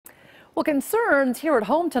Well, concerns here at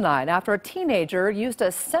home tonight after a teenager used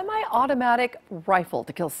a semi-automatic rifle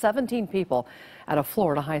to kill 17 people at a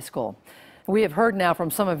Florida high school. We have heard now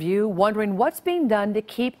from some of you wondering what's being done to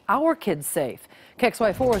keep our kids safe.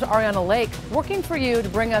 KXLY4's Ariana Lake working for you to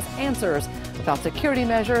bring us answers about security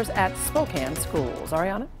measures at Spokane schools.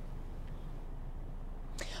 Ariana?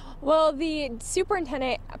 Well, the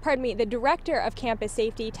director of campus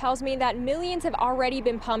safety tells me that millions have already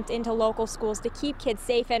been pumped into local schools to keep kids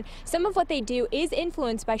safe, and some of what they do is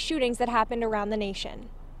influenced by shootings that happened around the nation.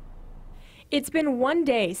 It's been one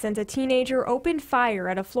day since a teenager opened fire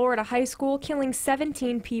at a Florida high school, killing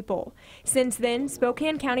 17 people. Since then,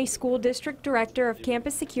 Spokane County School District Director of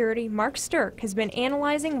Campus Security, Mark Sturck, has been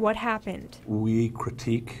analyzing what happened. We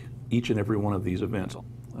critique each and every one of these events.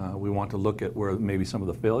 We want to look at where maybe some of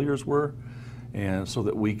the failures were, and so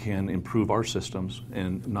that we can improve our systems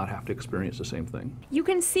and not have to experience the same thing. You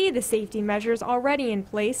can see the safety measures already in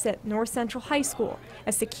place at North Central High School,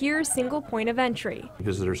 a secure single point of entry.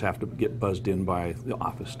 Visitors have to get buzzed in by the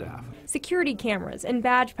office staff. Security cameras and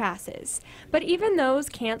badge passes. But even those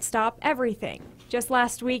can't stop everything. Just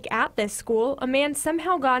last week at this school, a man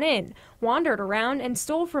somehow got in, wandered around, and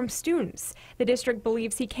stole from students. The district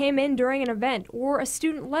believes he came in during an event or a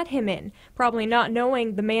student let him in, probably not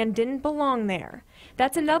knowing the man didn't belong there.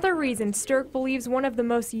 That's another reason Sturck believes one of the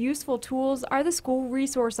most useful tools are the school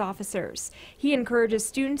resource officers. He encourages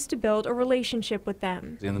students to build a relationship with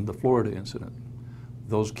them. In the Florida incident,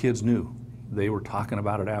 those kids knew. They were talking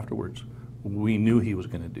about it afterwards. We knew he was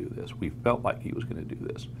going to do this. We felt like he was going to do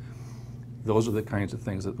this. Those are the kinds of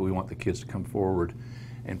things that we want the kids to come forward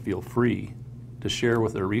and feel free to share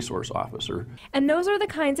with their resource officer. And those are the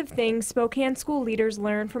kinds of things Spokane school leaders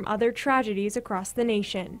learn from other tragedies across the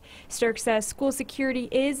nation. Sturck says school security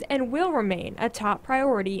is and will remain a top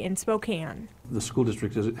priority in Spokane. The school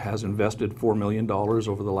district has invested $4 million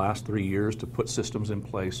over the last 3 years to put systems in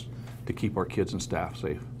place to keep our kids and staff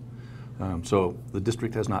safe. So the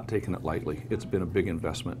district has not taken it lightly. It's been a big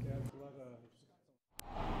investment.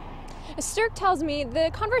 Sturck tells me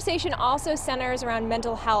the conversation also centers around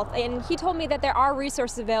mental health, and he told me that there are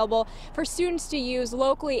resources available for students to use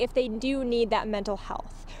locally if they do need that mental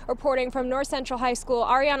health. Reporting from North Central High School,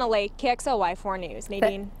 Ariana Lake, KXLY4 News.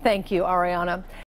 Nadine. Thank you, Ariana.